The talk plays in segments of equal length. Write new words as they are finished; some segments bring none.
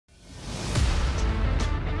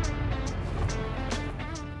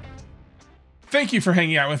Thank you for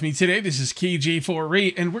hanging out with me today. This is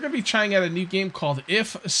KJ48, and we're going to be trying out a new game called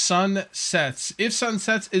IfSunSets.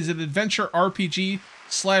 IfSunSets is an adventure RPG /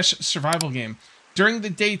 survival game. During the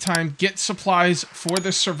daytime, get supplies for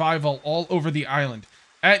the survival all over the island.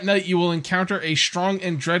 At night, you will encounter a strong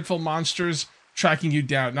and dreadful monsters tracking you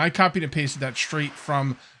down. Now, I copied and pasted that straight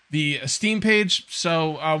from the Steam page,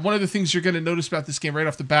 so one of the things you're going to notice about this game right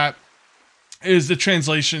off the bat is the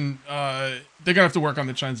translation. They're gonna have to work on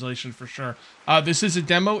the translation for sure. This is a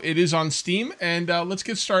demo. It is on Steam, and let's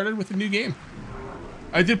get started with a new game.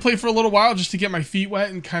 I did play for a little while just to get my feet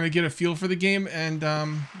wet and kind of get a feel for the game, and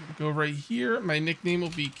go right here. My nickname will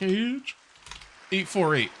be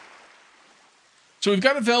Cage848. So we've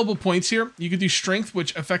got available points here. You can do strength,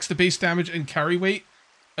 which affects the base damage and carry weight.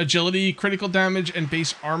 Agility, critical damage, and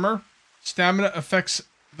base armor. Stamina affects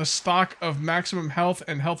the stock of maximum health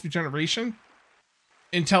and health regeneration.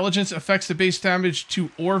 Intelligence affects the base damage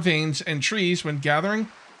to ore veins and trees when gathering,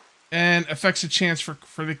 and affects a chance for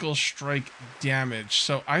critical strike damage.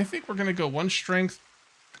 So I think we're going to go 1 strength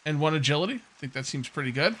and 1 agility. I think that seems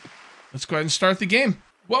pretty good. Let's go ahead and start the game.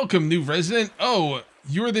 Welcome, new resident. Oh,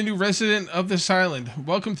 you're the new resident of this island.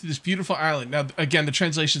 Welcome to this beautiful island. Now, again, the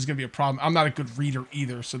translation is going to be a problem. I'm not a good reader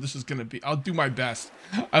either, so this is going to be... I'll do my best.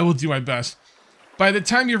 I will do my best. By the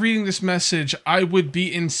time you're reading this message, I would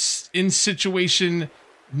be in situation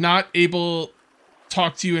not able to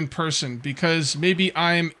talk to you in person because maybe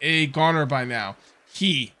I'm a goner by now.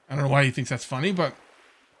 I don't know why he thinks that's funny, but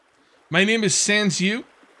my name is Sans Yu,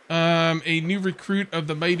 a new recruit of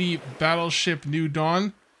the mighty battleship New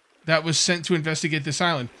Dawn that was sent to investigate this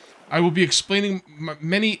island. I will be explaining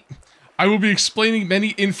many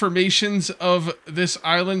informations of this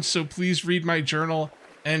island, so please read my journal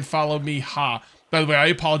and follow me. Ha. By the way, I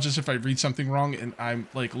apologize if I read something wrong and I'm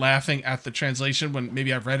like laughing at the translation when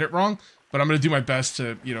maybe I've read it wrong, but I'm going to do my best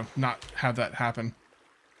to, not have that happen.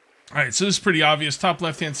 All right, so this is pretty obvious. Top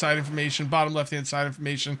left-hand side information, bottom left-hand side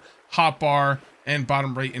information, hotbar, and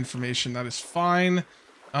bottom right information. That is fine.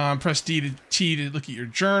 Press T to look at your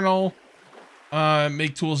journal.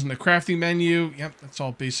 Make tools in the crafting menu. Yep, that's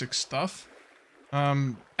all basic stuff.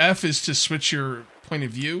 F is to switch your point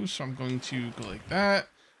of view, so I'm going to go like that.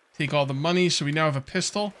 Take all the money, so we now have a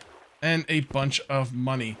pistol and a bunch of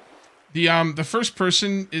money. The first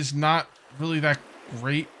person is not really that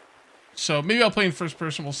great, so maybe I'll play in first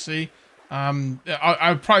person. We'll see.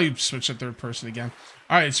 I'll probably switch to third person again.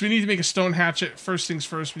 All right, so we need to make a stone hatchet. First things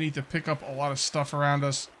first, we need to pick up a lot of stuff around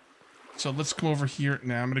us. So let's come over here.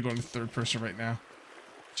 Now I'm gonna go into third person right now.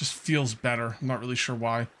 Just feels better. I'm not really sure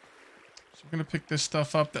why. So we're gonna pick this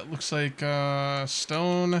stuff up. That looks like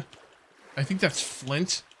stone. I think that's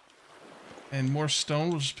flint. And more stone.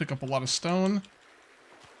 We'll just pick up a lot of stone.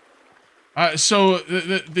 So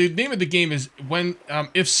the name of the game is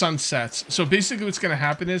if sun sets. So basically what's going to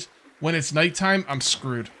happen is when it's nighttime, I'm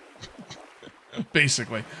screwed.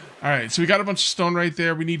 Basically. All right. So we got a bunch of stone right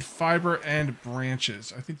there. We need fiber and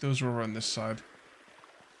branches. I think those were over on this side.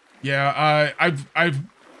 Yeah. I've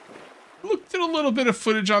looked at a little bit of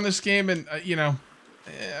footage on this game and,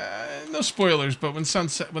 no spoilers, but when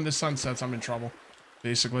the sun sets, I'm in trouble.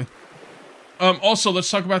 Basically. Also,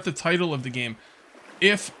 let's talk about the title of the game.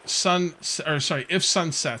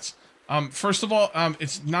 IfSunSets. First of all,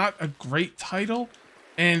 it's not a great title,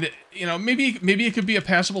 and maybe it could be a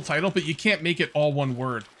passable title, but you can't make it all one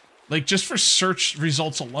word. Like just for search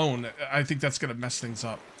results alone, I think that's gonna mess things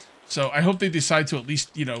up. So I hope they decide to at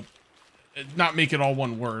least not make it all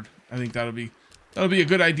one word. I think that'll be a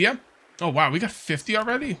good idea. Oh wow, we got 50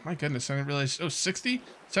 already. My goodness, I didn't realize. Oh, 60,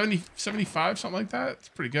 70, 75, something like that. It's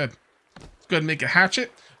pretty good. Go ahead and make a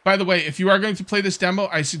hatchet. By the way, if you are going to play this demo,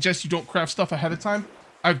 I suggest you don't craft stuff ahead of time.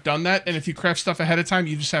 I've done that, and if you craft stuff ahead of time,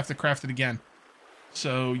 you just have to craft it again.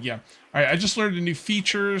 So, yeah. All right, I just learned a new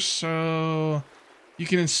feature, so you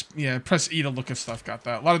can, press E to look at stuff. Got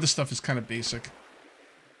that. A lot of this stuff is kind of basic.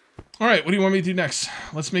 All right, what do you want me to do next?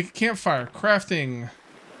 Let's make a campfire. Crafting.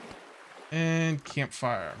 And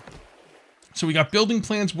campfire. So we got building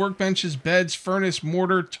plans, workbenches, beds, furnace,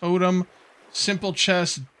 mortar, totem, simple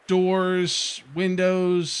chest, doors,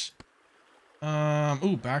 windows.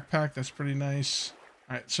 Ooh, backpack. That's pretty nice.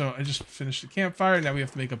 All right, so I just finished the campfire. Now we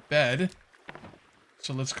have to make a bed.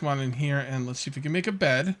 So let's come on in here and let's see if we can make a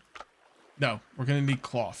bed. No, we're gonna need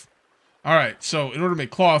cloth. All right, so in order to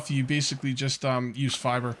make cloth, you basically just use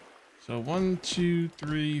fiber. So 1, 2,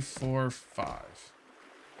 3, 4, 5.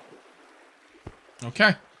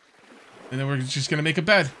 Okay, and then we're just gonna make a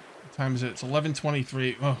bed. What time is it? It's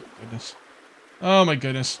 11:23. Oh goodness. Oh my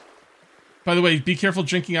goodness. By the way, be careful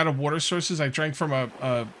drinking out of water sources. I drank from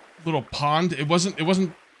a little pond. It wasn't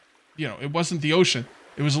the ocean.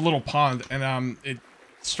 It was a little pond, and it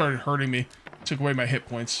started hurting me. Took away my hit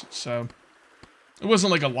points, so it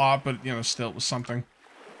wasn't like a lot, but you know, still it was something.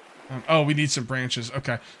 Oh, we need some branches.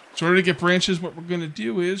 Okay, so in order to get branches, what we're gonna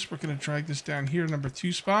do is we're gonna drag this down here, number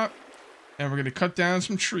 2 spot, and we're gonna cut down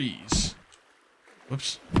some trees.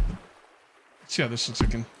 Whoops. Let's see how this looks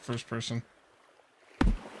like in first person.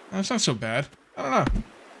 No, it's not so bad. I don't know.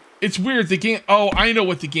 It's weird. The game. Oh, I know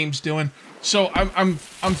what the game's doing. So I'm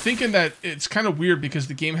thinking that it's kind of weird because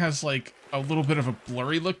the game has like a little bit of a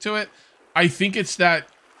blurry look to it. I think it's that.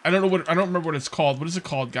 I don't remember what it's called. What is it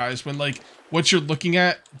called, guys? When like what you're looking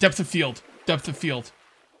at, depth of field. Depth of field.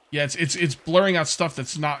 Yeah, it's blurring out stuff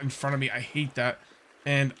that's not in front of me. I hate that,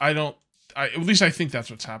 and at least I think that's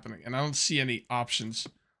what's happening, and I don't see any options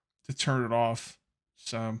to turn it off.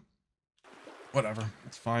 So whatever,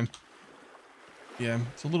 it's fine. Yeah,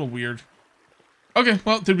 it's a little weird. Okay,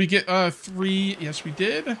 well, did we get 3? Yes, we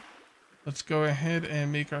did. Let's go ahead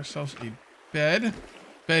and make ourselves a bed.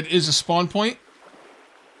 Bed is a spawn point.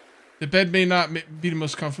 The bed may not be the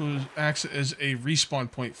most comfortable, acts as a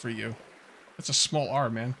respawn point for you. That's a small R,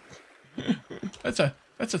 man. That's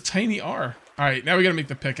a tiny R. All right, now we gotta make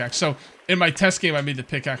the pickaxe. So in my test game, I made the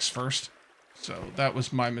pickaxe first. So that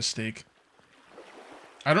was my mistake.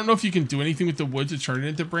 I don't know if you can do anything with the wood to turn it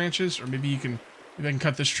into branches, or maybe you can. Maybe I can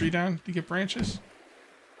cut this tree down to get branches.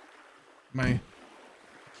 I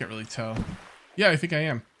can't really tell. Yeah, I think I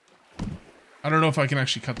am. I don't know if I can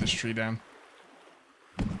actually cut this tree down.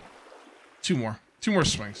 2 more. 2 more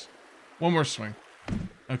swings. 1 more swing.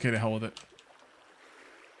 Okay, to hell with it.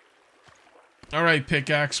 All right,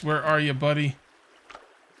 pickaxe, where are you, buddy?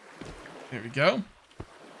 There we go.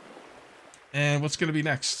 And what's going to be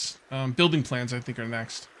next? Building plans, I think, are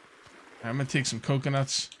next. I'm going to take some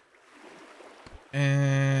coconuts.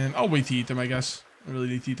 And I'll wait to eat them, I guess. I really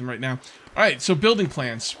need to eat them right now. All right, so building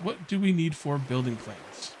plans. What do we need for building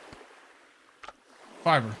plans?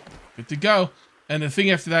 Fiber. Good to go. And the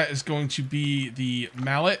thing after that is going to be the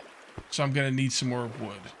mallet. So I'm going to need some more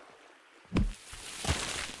wood.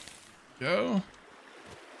 Go.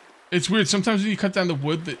 It's weird. Sometimes when you cut down the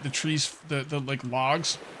wood, the trees, the like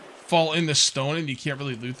logs, fall in the stone and you can't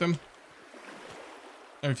really loot them.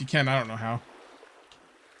 Or if you can, I don't know how.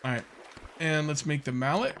 All right. And let's make the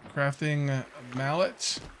mallet. Crafting a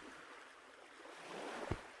mallet.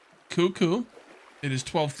 Cool. It is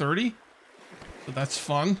 12:30. So that's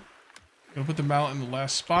fun. Gonna put the mallet in the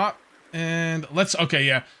last spot. And let's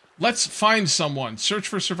find someone. Search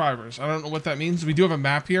for survivors. I don't know what that means. We do have a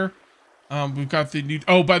map here. We've got the new,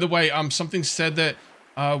 oh, by the way, something said that,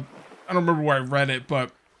 I don't remember where I read it,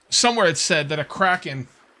 but somewhere it said that a kraken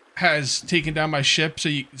has taken down my ship. So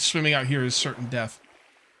swimming out here is certain death.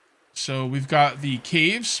 So we've got the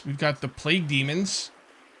caves, we've got the plague demons,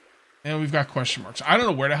 and we've got question marks. I don't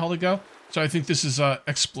know where the hell to go. So I think this is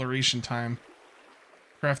exploration time.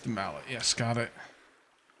 Craft the mallet. Yes, got it.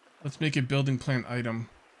 Let's make a building plan item.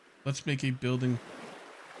 Let's make a building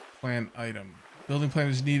plan item. Building plan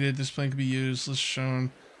is needed. This plan can be used. List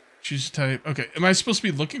shown. Choose type. Okay, am I supposed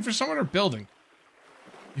to be looking for someone or building?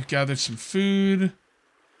 You've gathered some food.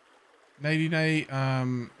 Nighty-night.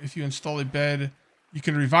 If you install a bed, you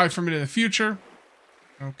can revive from it in the future.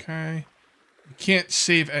 Okay. You can't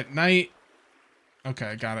save at night. Okay,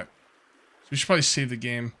 I got it. So we should probably save the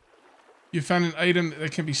game. You found an item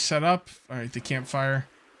that can be set up. All right, the campfire.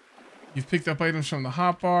 You've picked up items from the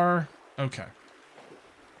hotbar. Okay.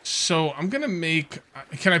 So I'm gonna make.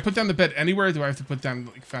 Can I put down the bed anywhere? Or do I have to put down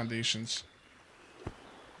like foundations?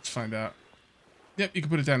 Let's find out. Yep, you can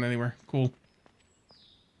put it down anywhere. Cool.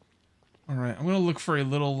 All right, I'm gonna look for a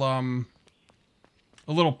little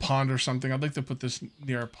pond or something. I'd like to put this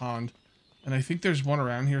near a pond, and I think there's one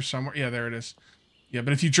around here somewhere. Yeah, there it is. Yeah,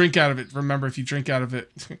 but if you drink out of it, remember, if you drink out of it,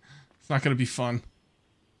 it's not gonna be fun.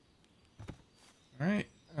 All right,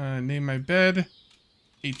 name my bed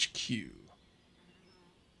HQ.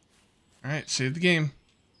 Alright, save the game.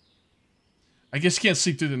 I guess you can't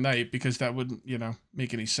sleep through the night because that wouldn't, you know,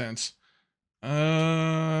 make any sense.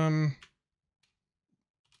 Demo.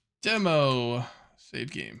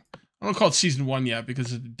 Save game. I don't call it season 1 yet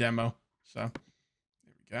because it's a demo. So, there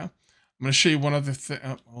we go. I'm going to show you one other thing.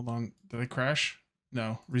 Oh, hold on. Did I crash?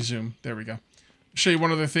 No. Resume. There we go. I'll show you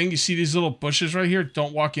one other thing. You see these little bushes right here?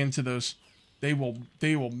 Don't walk into those. They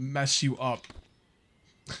will mess you up.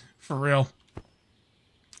 For real.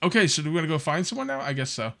 Okay, so do we want to go find someone now? I guess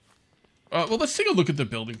so. Well, let's take a look at the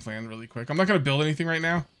building plan really quick. I'm not going to build anything right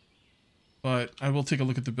now, but I will take a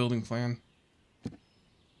look at the building plan.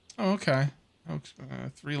 Oh, okay.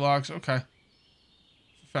 3 logs. Okay.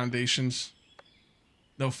 Foundations.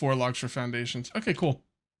 No 4 logs for foundations. Okay, cool.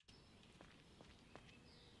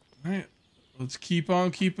 All right. Let's keep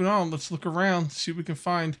on keeping on. Let's look around, see what we can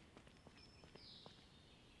find.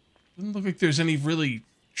 Doesn't look like there's any really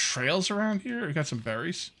trails around here. We got some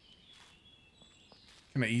berries.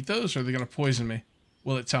 Can I eat those, or are they going to poison me?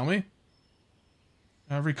 Will it tell me?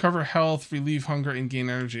 Recover health, relieve hunger, and gain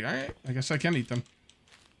energy. All right, I guess I can eat them.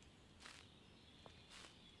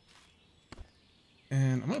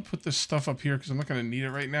 And I'm going to put this stuff up here because I'm not going to need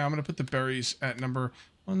it right now. I'm going to put the berries at number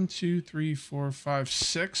 1, 2, 3, 4, 5,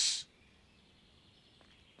 6.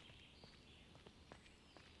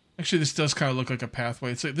 Actually, this does kind of look like a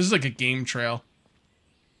pathway. It's like, this is like a game trail.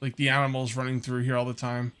 Like the animals running through here all the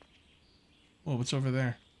time. Whoa, what's over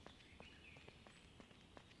there?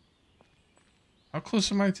 How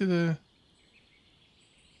close am I to the...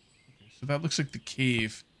 Okay, so that looks like the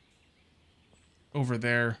cave. Over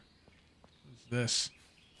there. This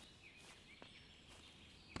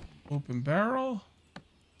open barrel,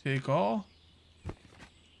 take all,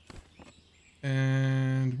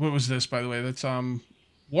 and what was this, by the way? That's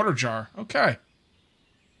water jar. Okay,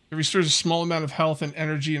 it restores a small amount of health and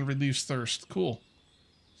energy and relieves thirst. Cool.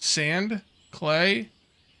 Sand, clay,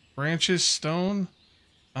 branches, stone.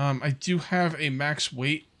 I do have a max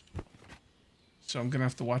weight, so I'm gonna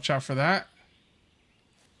have to watch out for that,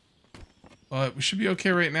 but we should be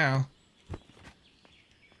okay right now.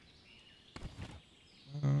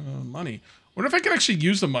 Money. Wonder if I can actually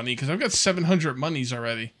use the money, because I've got 700 monies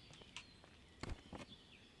already.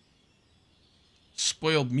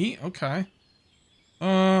 Spoiled meat? Okay.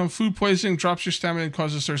 Food poisoning drops your stamina and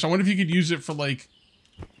causes thirst. I wonder if you could use it for, like,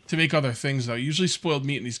 to make other things, though. Usually spoiled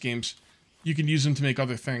meat in these games, you can use them to make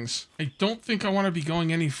other things. I don't think I want to be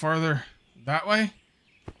going any farther that way.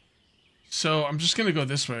 So I'm just going to go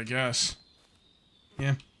this way, I guess.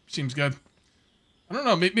 Yeah, seems good. I don't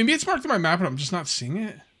know, maybe it's marked on my map and I'm just not seeing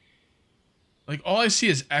it. Like, all I see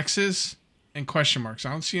is X's and question marks.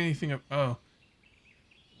 I don't see anything of... Oh.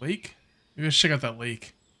 Lake? Maybe I should check out that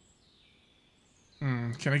lake.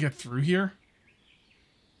 Can I get through here?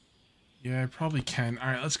 Yeah, I probably can.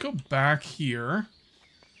 Alright, let's go back here.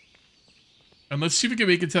 And let's see if we can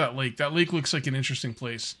make it to that lake. That lake looks like an interesting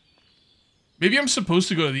place. Maybe I'm supposed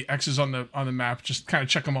to go to the X's on the map, just kind of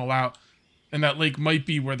check them all out. And that lake might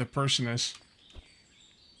be where the person is.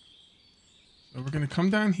 So we're going to come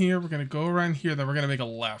down here, we're going to go around here, then we're going to make a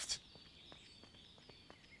left.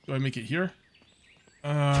 Do I make it here?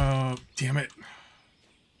 Damn it.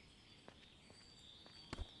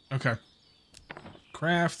 Okay.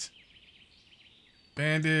 Craft.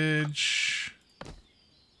 Bandage.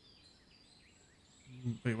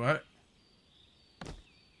 Wait, what?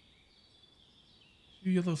 2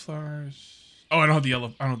 yellow flowers. Oh, I don't have the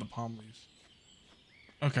yellow, I don't have the palm leaves.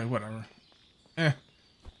 Okay, whatever.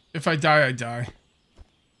 If I die, I die.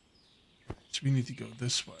 So we need to go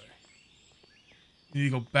this way. We need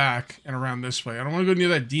to go back and around this way. I don't want to go near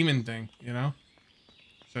that demon thing, you know?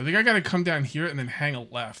 So I think I gotta come down here and then hang a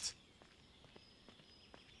left.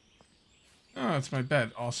 Oh, that's my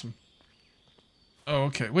bed. Awesome. Oh,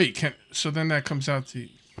 okay. Wait, so then that comes out to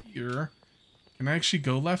here. Can I actually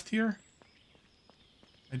go left here?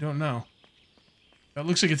 I don't know. That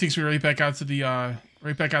looks like it takes me right back out to the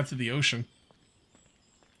ocean.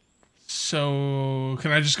 So,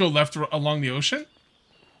 can I just go left along the ocean?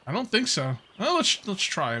 I don't think so. Well, let's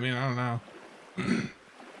try. I mean, I don't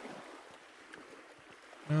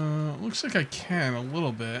know. Looks like I can a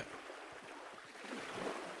little bit.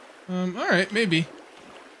 Alright, maybe.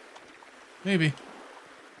 Maybe.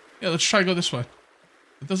 Yeah, let's try to go this way.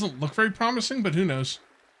 It doesn't look very promising, but who knows?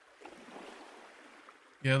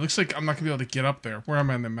 Yeah, it looks like I'm not gonna be able to get up there. Where am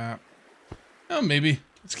I on the map? Oh, maybe.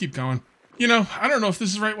 Let's keep going. You know, I don't know if this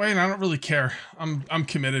is the right way, and I don't really care. I'm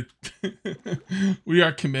committed. We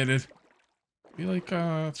are committed. Be like,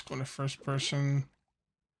 let's go into first person.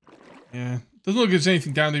 Yeah, doesn't look like there's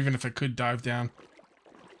anything down there, even if I could dive down.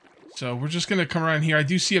 So we're just gonna come around here. I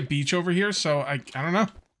do see a beach over here, so I don't know.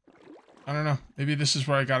 I don't know. Maybe this is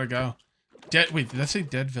where I gotta go. Wait, did that say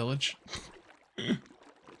dead village? Yeah,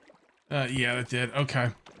 that did.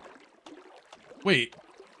 Okay. Wait.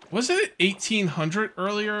 Wasn't it 1800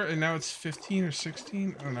 earlier and now it's 15 or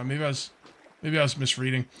 16? I don't know. Maybe I was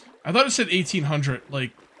misreading. I thought it said 1800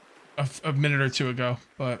 like a minute or two ago,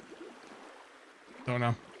 but don't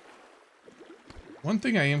know. One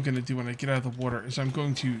thing I am going to do when I get out of the water is I'm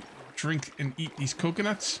going to drink and eat these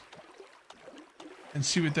coconuts and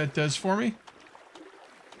see what that does for me.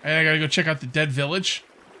 And I got to go check out the dead village.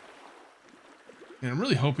 And I'm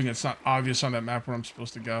really hoping it's not obvious on that map where I'm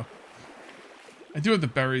supposed to go. I do have the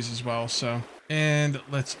berries as well, so. And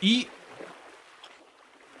let's eat.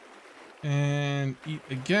 And eat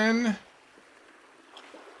again.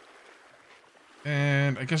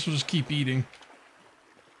 And I guess we'll just keep eating.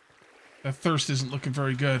 That thirst isn't looking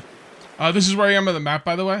very good. This is where I am on the map,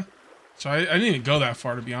 by the way. So I didn't even go that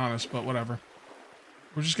far, to be honest, but whatever.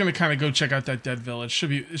 We're just going to kind of go check out that dead village.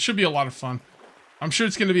 It should be a lot of fun. I'm sure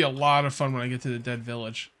it's going to be a lot of fun when I get to the dead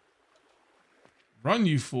village. Run,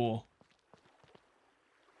 you fool.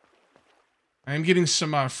 I am getting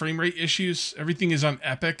some frame rate issues. Everything is on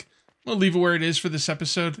Epic. I'm going to leave it where it is for this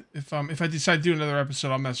episode. If I decide to do another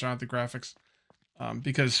episode, I'll mess around with the graphics.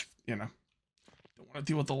 Because, you know, don't want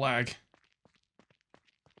to deal with the lag.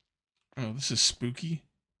 Oh, this is spooky.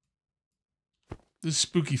 This is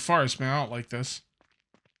spooky forest, man. I don't like this.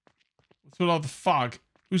 What's with all the fog?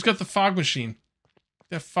 Who's got the fog machine?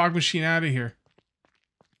 Get that fog machine out of here.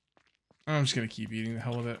 I'm just going to keep eating the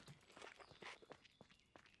hell of it.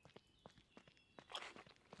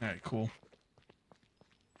 Alright, cool.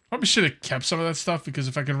 Probably should have kept some of that stuff, because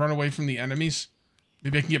if I can run away from the enemies,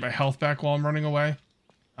 maybe I can get my health back while I'm running away.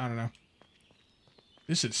 I don't know.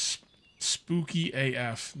 This is spooky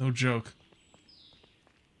AF. No joke.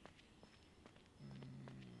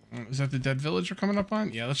 Is that the dead village we're coming up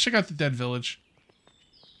on? Yeah, let's check out the dead village.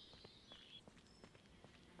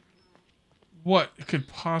 What could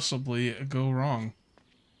possibly go wrong?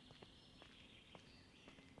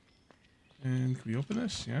 And can we open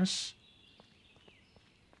this? Yes.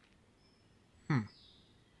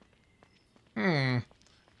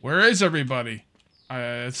 Where is everybody?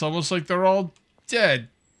 It's almost like they're all dead.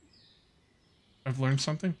 I've learned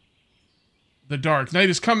something. The dark night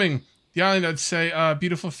is coming. The island, I'd say,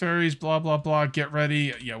 beautiful fairies, blah, blah, blah, get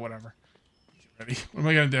ready. Yeah, whatever. Get ready. What am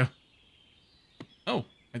I going to do? Oh,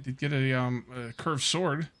 I did get a curved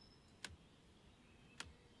sword.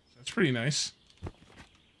 That's pretty nice.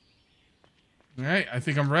 All right, I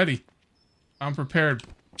think I'm ready. I'm prepared.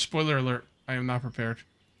 Spoiler alert, I am not prepared.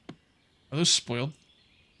 Are those spoiled?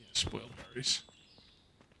 Yeah, spoiled berries.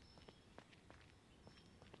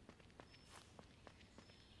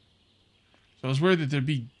 So I was worried that there'd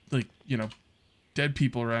be, like, you know, dead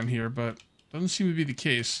people around here, but doesn't seem to be the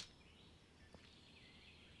case.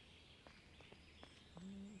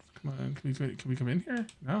 Come on, can we come in here?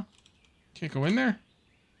 No? Can't go in there?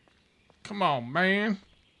 Come on, man.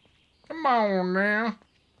 Come on now. I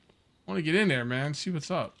want to get in there, man. See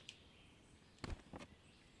what's up.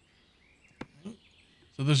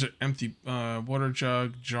 So there's an empty water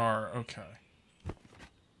jug, jar. Okay.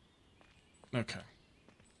 Okay.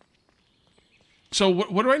 So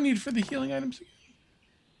what do I need for the healing items again?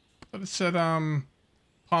 But it said palm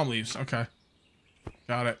leaves. Okay.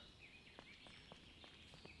 Got it.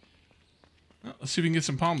 Well, let's see if we can get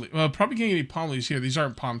some palm leaves. Well, probably can't get any palm leaves here. These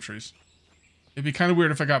aren't palm trees. It'd be kind of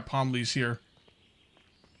weird if I got palm leaves here.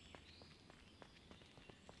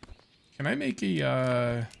 Can I make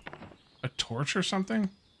a torch or something?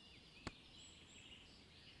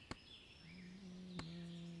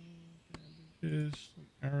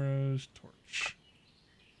 Arrows, torch.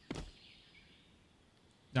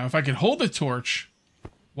 Now, if I could hold the torch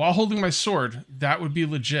while holding my sword, that would be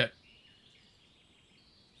legit.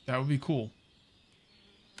 That would be cool.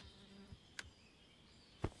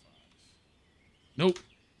 Nope.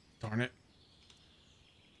 Darn it.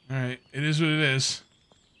 Alright, it is what it is.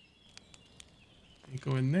 Can't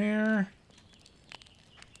go in there.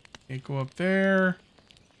 Can't go up there.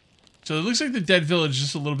 So it looks like the dead village is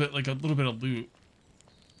just a little bit of loot.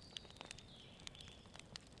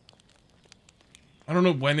 I don't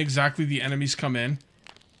know when exactly the enemies come in,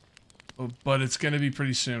 but it's gonna be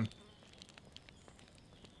pretty soon.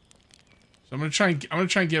 So I'm gonna try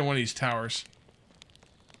and get one of these towers.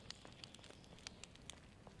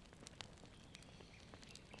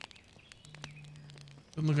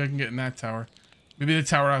 Doesn't look like I can get in that tower. Maybe the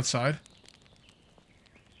tower outside.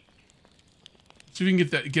 Let's see if we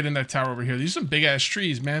can get in that tower over here. These are some big ass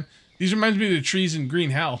trees, man. These reminds me of the trees in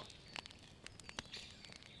Green Hell.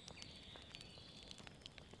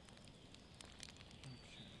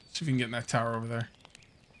 Let's see if we can get in that tower over there.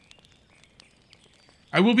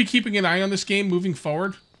 I will be keeping an eye on this game moving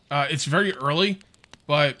forward. It's very early,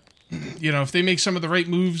 but you know, if they make some of the right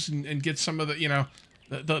moves and get some of the, you know,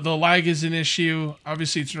 the lag is an issue.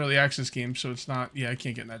 Obviously, it's an early access game, so it's not. Yeah, I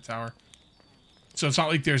can't get in that tower. So it's not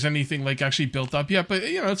like there's anything like actually built up yet. But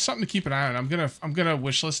you know, it's something to keep an eye on. I'm gonna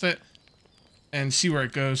wishlist it and see where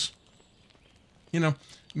it goes. You know,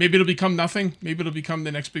 maybe it'll become nothing. Maybe it'll become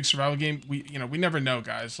the next big survival game. We never know,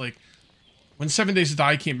 guys. Like when 7 Days to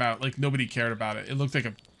Die came out, like nobody cared about it. It looked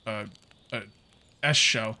like a S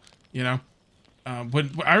show. You know,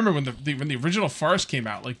 when I remember when the original Forest came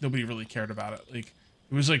out, like nobody really cared about it. Like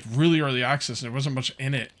It was like really early access and there wasn't much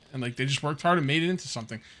in it. And like they just worked hard and made it into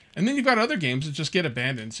something. And then you've got other games that just get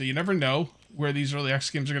abandoned. So you never know where these early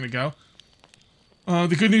access games are going to go.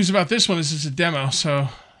 The good news about this one is it's a demo, so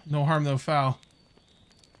no harm, no foul.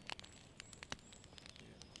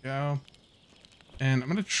 Go. And I'm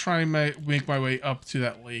going to try and make my way up to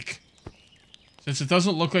that lake. Since it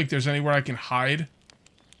doesn't look like there's anywhere I can hide,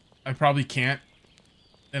 I probably can't.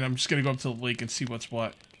 And I'm just going to go up to the lake and see what's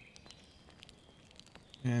what.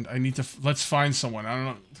 And I need to... let's find someone.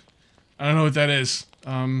 I don't know what that is.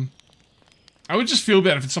 I would just feel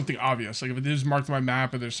bad if it's something obvious. Like, if it is marked on my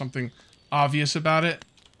map or there's something obvious about it,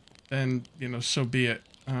 then, you know, so be it.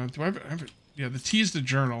 Do I ever... yeah, the T is the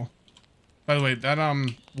journal. By the way, that,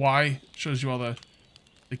 Y shows you all the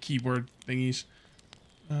keyboard thingies.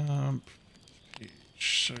 Oh,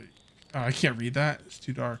 I can't read that. It's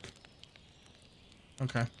too dark.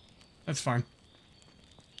 Okay. That's fine.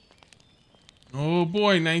 Oh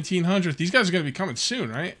boy, 1900. These guys are going to be coming soon,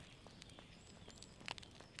 right?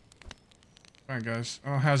 Alright, guys. I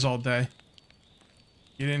don't have all day.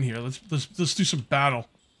 Get in here. Let's do some battle.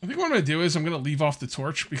 I think what I'm going to do is I'm going to leave off the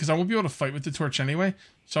torch because I won't be able to fight with the torch anyway.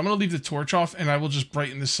 So I'm going to leave the torch off and I will just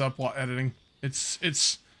brighten this up while editing.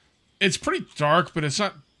 It's pretty dark, but it's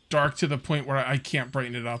not dark to the point where I can't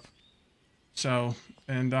brighten it up. So,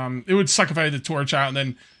 and it would suck if I had the torch out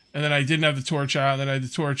and then I didn't have the torch out, and then I had the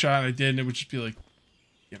torch out, and I did, and it would just be like,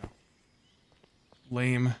 you know,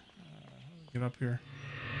 lame. Get up here.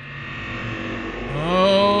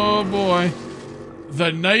 Oh, boy.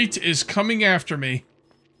 The night is coming after me.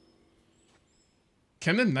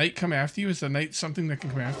 Can the night come after you? Is the night something that can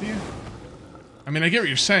come after you? I mean, I get what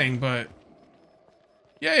you're saying, but...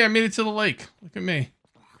 yeah, I made it to the lake. Look at me.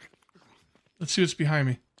 Let's see what's behind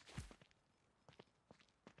me.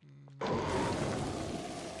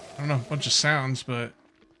 I don't know, a bunch of sounds, but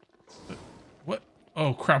what?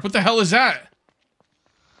 Oh, crap. What the hell is that?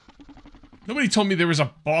 Nobody told me there was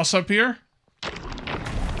a boss up here.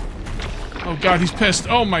 Oh, God, he's pissed.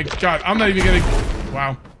 Oh, my God. I'm not even gonna...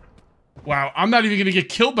 wow. Wow, I'm not even gonna get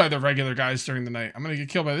killed by the regular guys during the night. I'm gonna get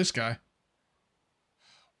killed by this guy.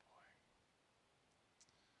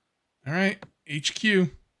 Alright, HQ.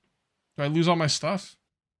 Do I lose all my stuff?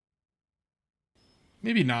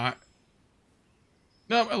 Maybe not.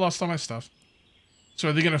 No, I lost all my stuff. So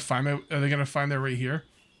are they gonna find me? Are they gonna find their way here?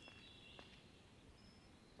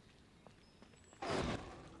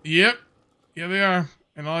 Yep. Yeah, they are.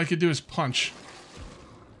 And all I could do is punch.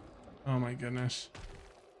 Oh my goodness.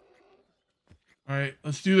 Alright,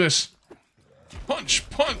 let's do this. Punch!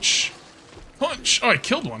 Punch! Punch! Oh, I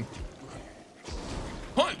killed one.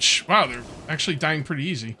 Punch! Wow, they're actually dying pretty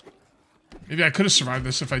easy. Maybe I could have survived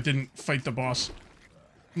this if I didn't fight the boss.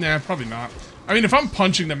 Nah, probably not. I mean, if I'm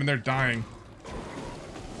punching them and they're dying...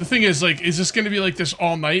 the thing is, like, is this going to be like this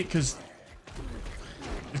all night? Because...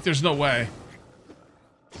 if there's no way.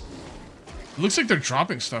 It looks like they're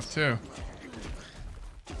dropping stuff, too.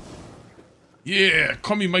 Yeah,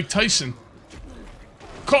 call me Mike Tyson.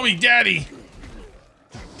 Call me Daddy!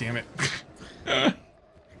 Damn it.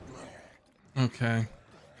 Okay.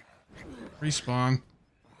 Respawn.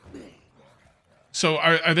 So,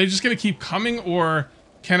 are they just gonna keep coming, or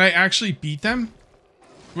can I actually beat them?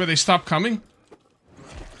 Where they stop coming?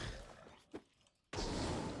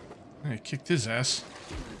 I kicked his ass.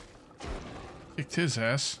 Kicked his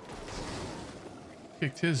ass.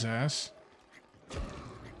 Kicked his ass.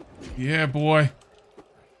 Yeah, boy.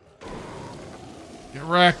 Get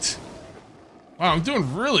wrecked. Wow, I'm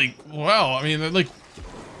doing really well. I mean,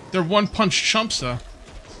 they're one-punch chumps, though.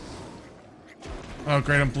 Oh,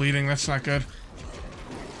 great, I'm bleeding. That's not good.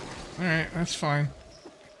 Alright, that's fine.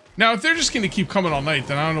 Now, if they're just gonna keep coming all night,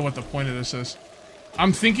 then I don't know what the point of this is.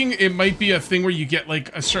 I'm thinking it might be a thing where you get,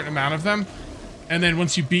 like, a certain amount of them, and then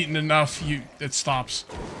once you've beaten enough, it stops.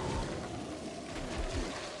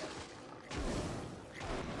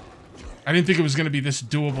 I didn't think it was gonna be this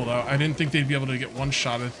doable, though. I didn't think they'd be able to get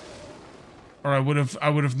one-shotted. Or I would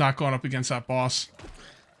have not gone up against that boss.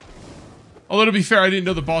 Although, to be fair, I didn't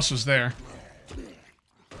know the boss was there.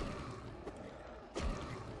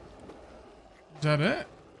 Is that it?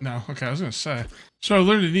 No. Okay, I was gonna say. So I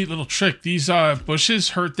learned a neat little trick. These bushes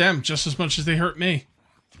hurt them just as much as they hurt me.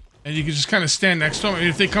 And you can just kind of stand next to them. I mean,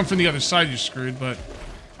 if they come from the other side, you're screwed. But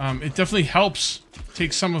it definitely helps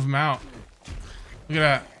take some of them out. Look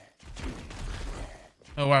at that.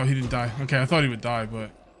 Oh, wow, he didn't die. Okay, I thought he would die,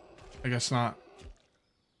 but I guess not.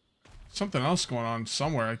 Something else going on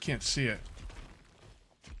somewhere. I can't see it.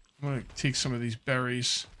 I'm gonna take some of these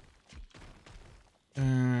berries.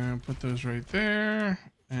 And put those right there.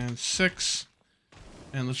 And 6.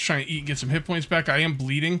 And let's try and eat and get some hit points back. I am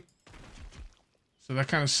bleeding. So that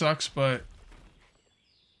kind of sucks, but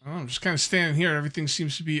I don't know, I'm just kind of standing here. Everything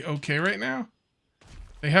seems to be okay right now.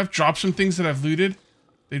 They have dropped some things that I've looted.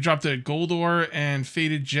 They dropped a gold ore and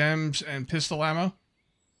faded gems and pistol ammo.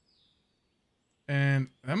 And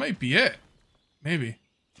that might be it. Maybe.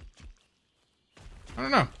 I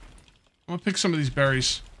don't know. I'm gonna pick some of these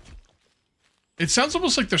berries. It sounds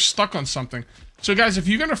almost like they're stuck on something. So guys, if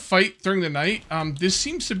you're gonna fight during the night, this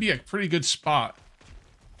seems to be a pretty good spot.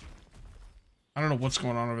 I don't know what's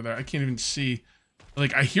going on over there. I can't even see.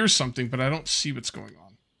 Like, I hear something, but I don't see what's going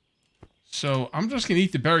on. So I'm just gonna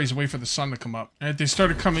eat the berries and wait for the sun to come up. And they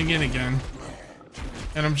started coming in again.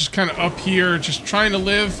 And I'm just kind of up here, just trying to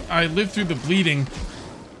live. I lived through the bleeding,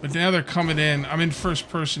 but now they're coming in. I'm in first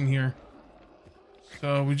person here.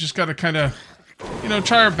 So we just gotta kind of, you know,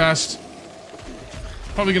 try our best.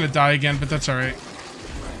 Probably gonna die again, but that's alright.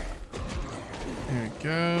 There we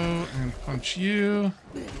go. And punch you.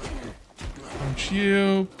 Punch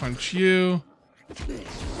you. Punch you.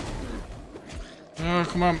 Oh,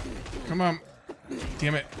 come on. Come on.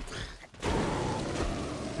 Damn it.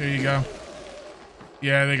 There you go.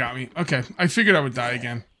 Yeah, they got me. Okay, I figured I would die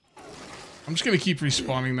again. I'm just gonna keep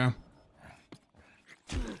respawning now.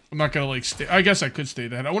 I'm not gonna like stay. I guess I could stay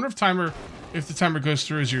dead. I wonder if the timer goes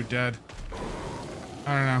through as you're dead.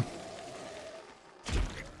 I don't know.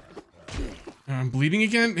 I'm bleeding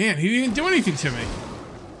again? Man, he didn't even do anything to me.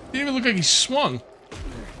 He didn't even look like he swung.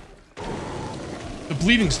 The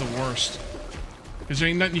bleeding's the worst. Because there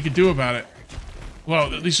ain't nothing you can do about it.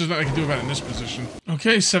 Well, at least there's nothing I can do about it in this position.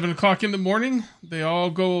 Okay, 7 o'clock in the morning. They all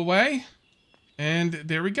go away. And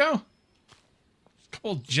there we go. A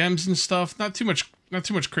couple of gems and stuff. Not too much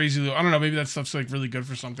crazy loot. I don't know, maybe that stuff's like really good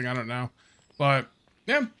for something. I don't know. But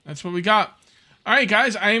yeah, that's what we got. Alright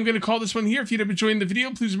guys, I am going to call this one here. If you've enjoyed the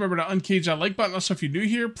video, please remember to uncage that like button. Also, if you're new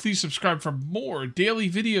here, please subscribe for more daily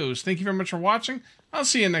videos. Thank you very much for watching. I'll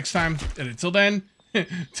see you next time. And until then,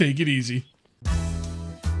 take it easy.